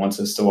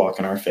wants us to walk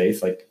in our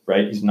faith. Like,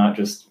 right. We're not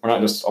just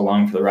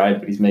along for the ride,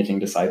 but he's making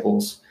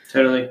disciples.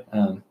 Totally.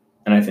 And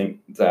I think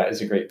that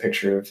is a great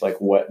picture of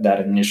like what that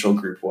initial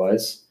group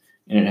was,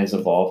 and it has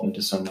evolved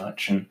into so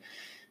much. And,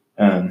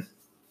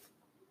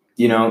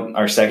 you know,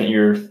 our second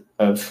year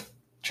of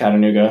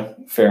Chattanooga,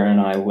 Farah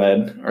and I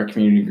led our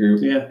community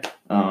group. Yeah.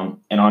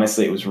 And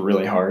honestly, it was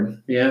really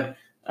hard. Yeah.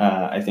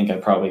 I think I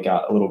probably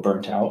got a little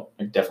burnt out.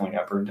 I definitely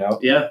got burnt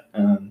out. Yeah.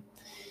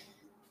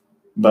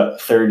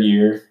 But third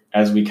year,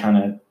 as we kind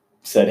of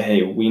said,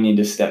 hey, we need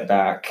to step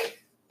back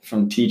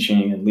from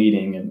teaching and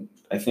leading. And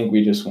I think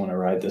we just want to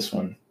ride this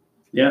one.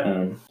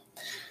 Yeah.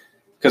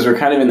 Because we're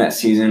kind of in that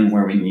season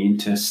where we need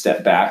to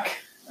step back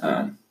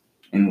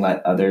and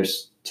let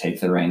others take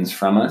the reins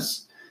from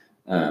us,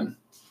 and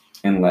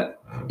let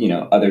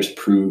others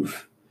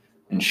prove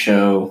and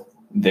show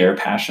their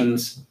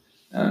passions.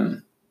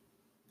 And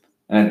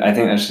I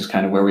think that's just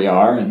kind of where we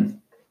are.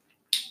 And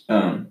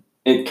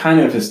it kind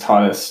of has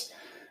taught us,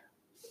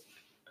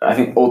 I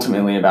think,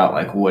 ultimately about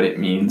like what it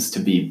means to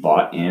be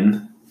bought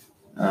in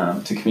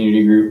to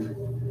community group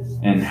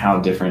and how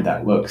different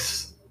that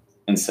looks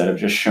instead of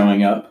just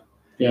showing up.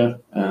 Yeah.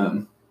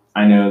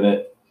 I know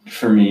that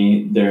for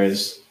me,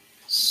 there's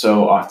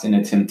so often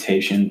a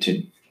temptation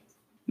to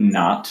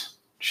not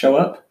show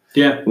up.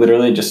 Yeah.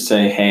 Literally just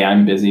say, hey,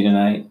 I'm busy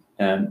tonight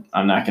and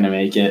I'm not going to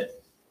make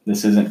it.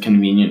 This isn't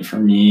convenient for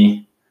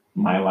me.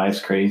 My life's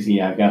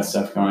crazy. I've got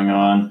stuff going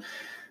on.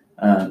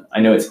 I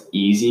know it's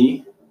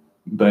easy,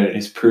 but it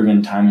has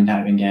proven time and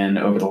time again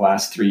over the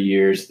last 3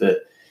 years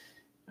that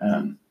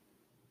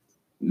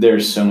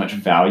there's so much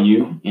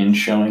value in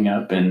showing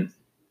up and,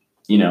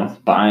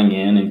 buying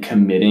in and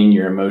committing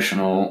your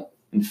emotional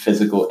and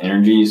physical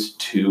energies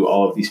to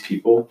all of these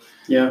people.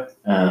 Yeah.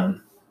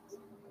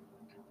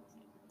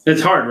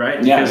 It's hard,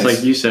 right? Yeah, because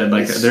like you said,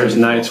 like there's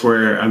nights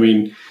where,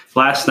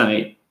 last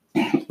night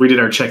we did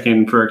our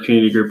check-in for our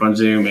community group on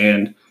Zoom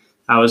and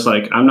I was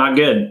like, I'm not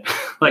good.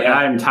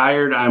 I'm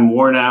tired. I'm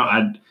worn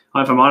out.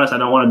 If I'm honest, I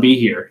don't want to be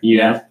here. You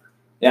know?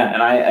 Yeah.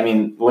 And I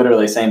mean,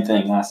 literally same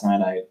thing. Last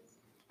night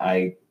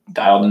I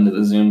dialed into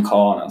the Zoom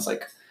call and I was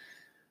like,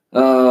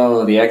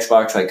 oh, the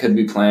Xbox I could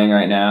be playing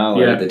right now,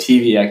 or the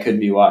TV I could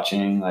be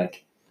watching.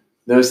 Like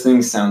those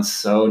things sound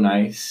so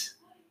nice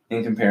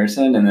in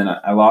comparison. And then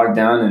I logged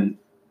down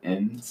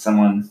and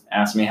someone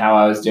asked me how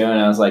I was doing. And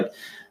I was like,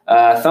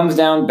 thumbs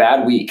down,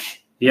 bad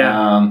week.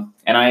 Yeah.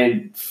 And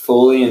I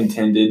fully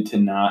intended to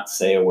not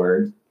say a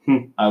word.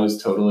 I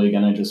was totally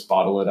going to just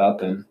bottle it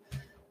up and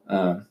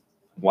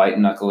white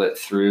knuckle it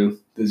through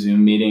the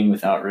Zoom meeting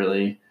without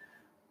really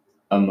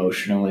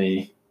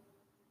emotionally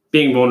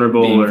being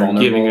vulnerable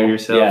giving of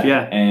yourself.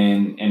 Yeah.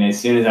 And as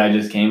soon as I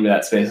just came to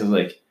that space, I was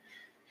like,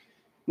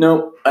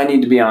 nope, I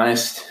need to be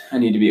honest. I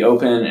need to be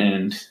open,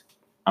 and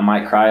I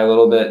might cry a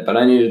little bit, but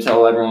I need to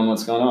tell everyone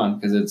what's going on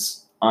because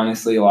it's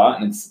honestly a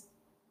lot, and it's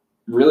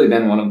really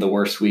been one of the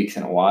worst weeks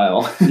in a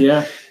while.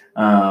 Yeah.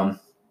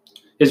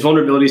 Is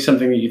vulnerability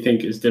something that you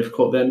think is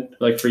difficult then,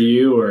 like for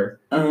you, or?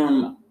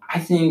 I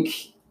think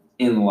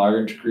in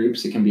large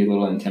groups it can be a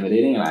little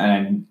intimidating, and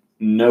I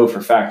know for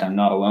a fact I'm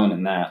not alone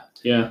in that.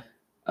 Yeah.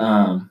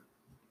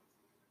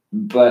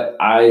 But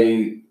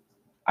I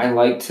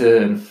like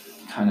to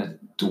kind of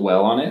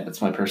dwell on it.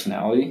 That's my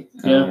personality.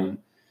 Yeah.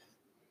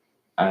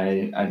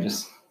 I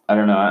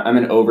don't know. I'm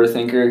an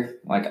overthinker.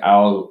 Like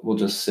we'll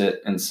just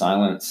sit in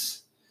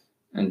silence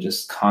and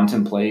just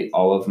contemplate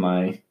all of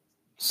my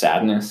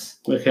sadness.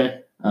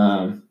 Okay.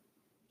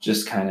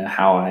 Just kind of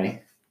how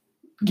I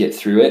get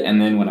through it.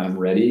 And then when I'm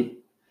ready,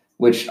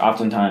 which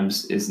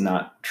oftentimes is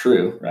not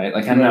true, right?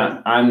 Like I'm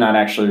not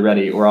actually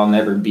ready, or I'll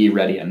never be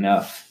ready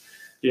enough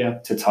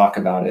to talk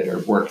about it or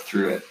work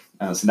through it.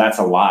 So that's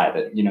a lie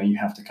that, you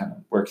have to kind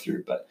of work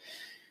through. But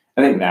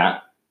I think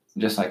that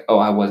just like,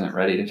 I wasn't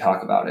ready to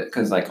talk about it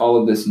because like all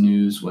of this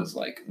news was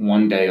like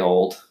 1 day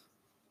old.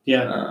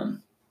 Yeah.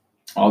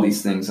 All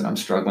these things that I'm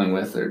struggling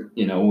with are,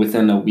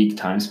 within a week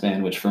time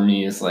span, which for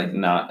me is like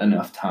not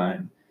enough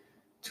time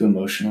to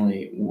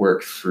emotionally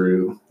work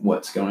through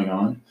what's going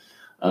on.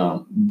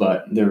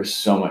 But there was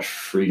so much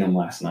freedom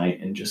last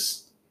night and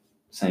just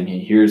saying, hey,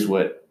 here's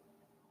what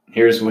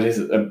is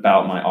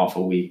about my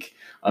awful week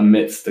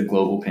amidst the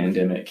global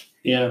pandemic.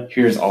 Yeah.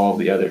 Here's all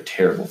the other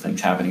terrible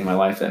things happening in my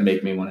life that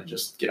make me want to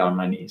just get on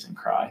my knees and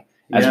cry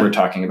as we're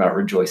talking about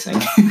rejoicing.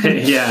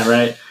 Yeah,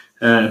 right.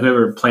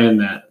 Whoever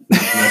planned that.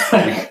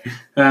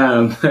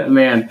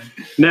 Man,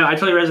 no, I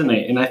totally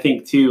resonate. And I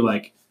think too,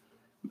 like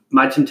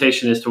my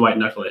temptation is to white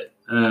knuckle it.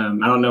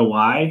 I don't know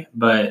why,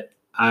 but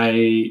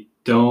I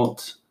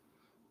don't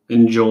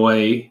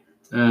enjoy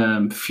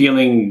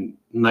feeling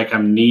like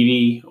I'm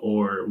needy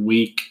or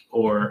weak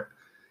or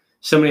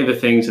so many of the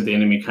things that the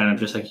enemy kind of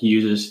just like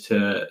uses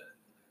to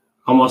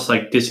almost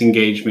like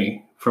disengage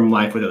me from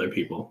life with other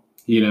people,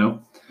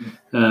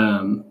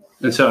 And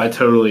so I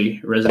totally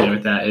resonate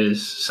with that. It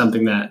is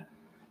something that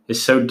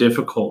is so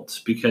difficult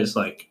because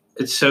like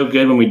it's so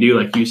good when we do,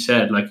 like you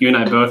said, like you and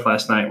I both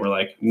last night were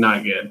like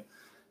not good.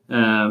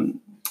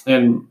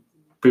 And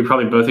we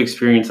probably both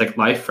experienced like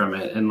life from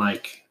it and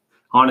like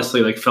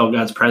honestly like felt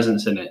God's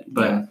presence in it.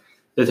 But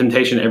the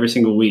temptation every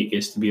single week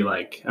is to be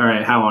like, all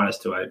right, how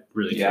honest do I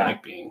really feel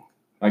like being?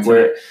 Like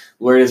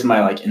where is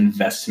my like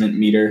investment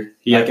meter?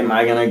 Yeah. Like, am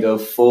I going to go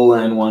full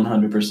in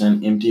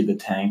 100% empty the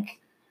tank?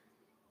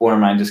 Or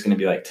am I just going to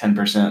be like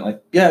 10%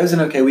 like, yeah, it was an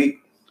okay week.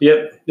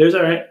 Yep. It was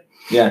all right.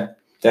 Yeah,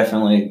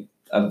 definitely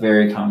a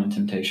very common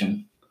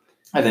temptation.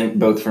 I think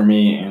both for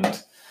me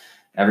and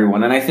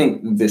everyone. And I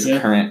think this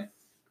current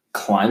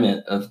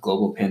climate of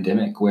global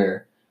pandemic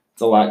where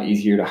it's a lot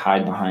easier to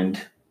hide behind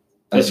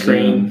a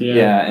screen.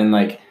 Yeah. And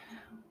like,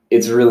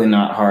 it's really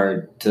not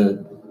hard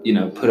to,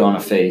 put on a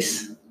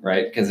face,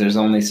 right? Because there's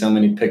only so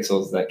many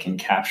pixels that can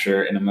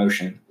capture an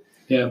emotion.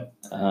 Yeah.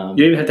 You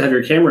didn't have to have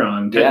your camera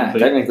on.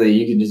 Technically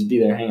you can just be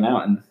there hanging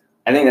out. And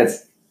I think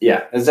that's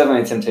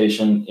definitely a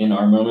temptation in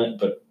our moment,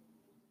 but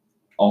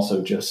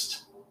also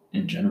just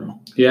in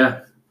general.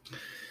 Yeah.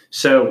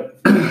 So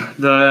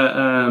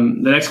the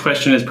next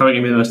question is probably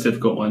going to be the most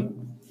difficult one.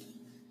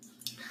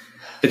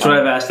 It's what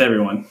I've asked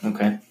everyone.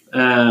 Okay.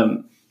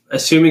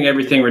 Assuming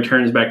everything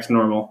returns back to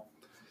normal,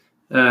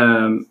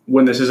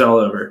 when this is all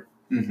over,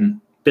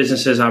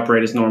 businesses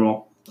operate as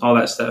normal, all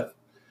that stuff.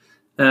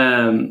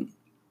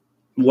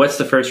 What's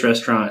the first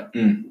restaurant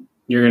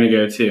you're going to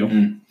go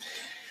to?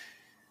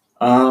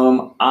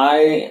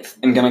 I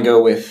am going to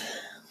go with,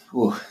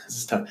 this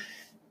is tough.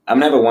 I'm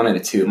going to have a 1 and a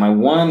 2. My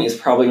 1 is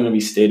probably going to be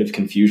State of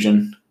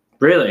Confusion.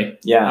 Really?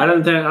 Yeah. I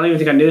don't even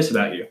think I knew this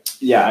about you.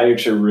 Yeah, I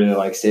actually really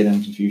like State of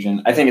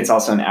Confusion. I think it's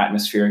also an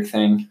atmospheric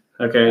thing.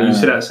 Okay, you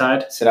sit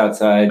outside? Sit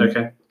outside.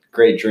 Okay.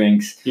 Great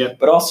drinks. Yep.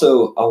 But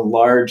also a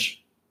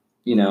large,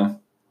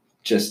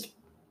 just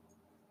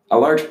a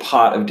large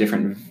pot of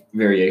different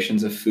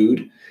variations of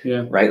food.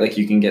 Yeah. Right? Like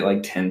you can get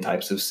like 10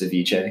 types of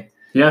ceviche.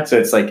 Yeah. So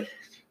it's like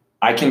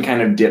I can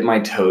kind of dip my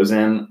toes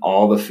in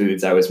all the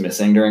foods I was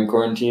missing during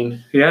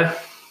quarantine. Yeah.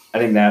 I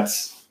think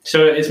that's...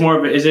 So it's more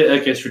of is it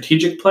like a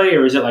strategic play,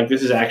 or is it like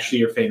this is actually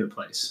your favorite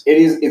place?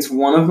 It's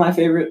one of my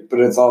favorite, but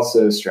it's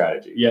also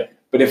strategy. Yeah.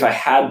 But if I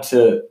had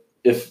to,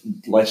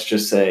 let's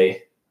just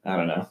say, I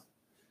don't know,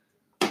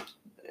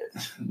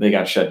 they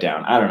got shut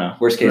down. I don't know.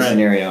 Worst case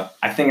scenario,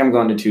 I think I'm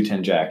going to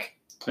 210 Jack.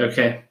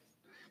 Okay.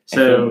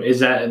 So is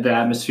that the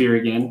atmosphere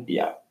again?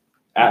 Yeah.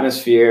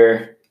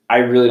 Atmosphere. I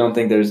really don't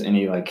think there's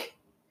any like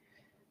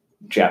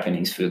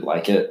Japanese food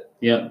like it.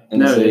 Yeah.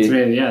 No,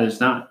 there's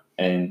not.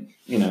 And,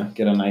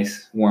 get a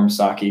nice warm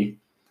sake.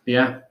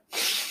 Yeah.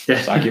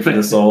 Sake for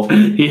the soul.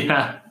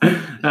 Yeah.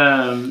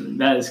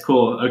 That is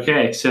cool.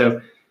 Okay.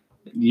 So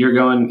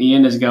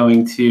Ian is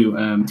going to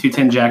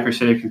 210 Jack or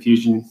State of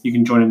Confusion. You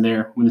can join him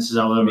there when this is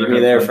all over. Meet me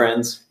there,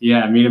 friends.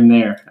 Yeah, meet him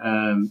there.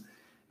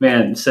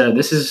 Man, so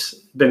this has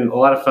been a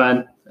lot of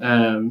fun.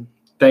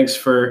 Thanks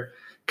for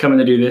coming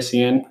to do this,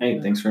 Ian.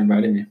 Hey, thanks for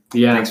inviting me.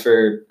 Yeah. Thanks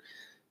for,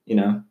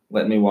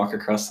 letting me walk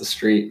across the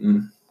street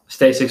and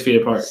stay 6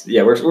 feet apart.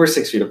 Yeah, we're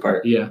 6 feet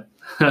apart. Yeah,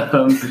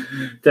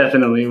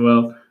 definitely.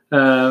 Well,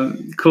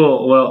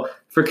 cool. Well,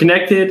 for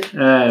Connected,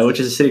 which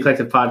is a City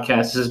Collective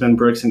podcast, this has been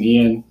Brooks and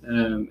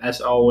Ian.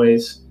 As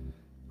always,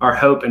 our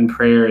hope and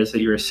prayer is that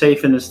you are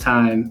safe in this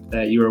time,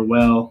 that you are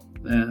well,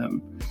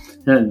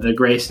 and the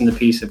grace and the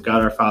peace of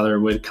God our Father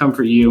would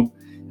comfort you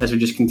as we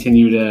just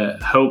continue to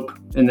hope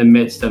in the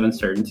midst of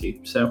uncertainty.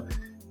 So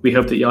we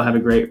hope that y'all have a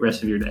great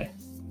rest of your day.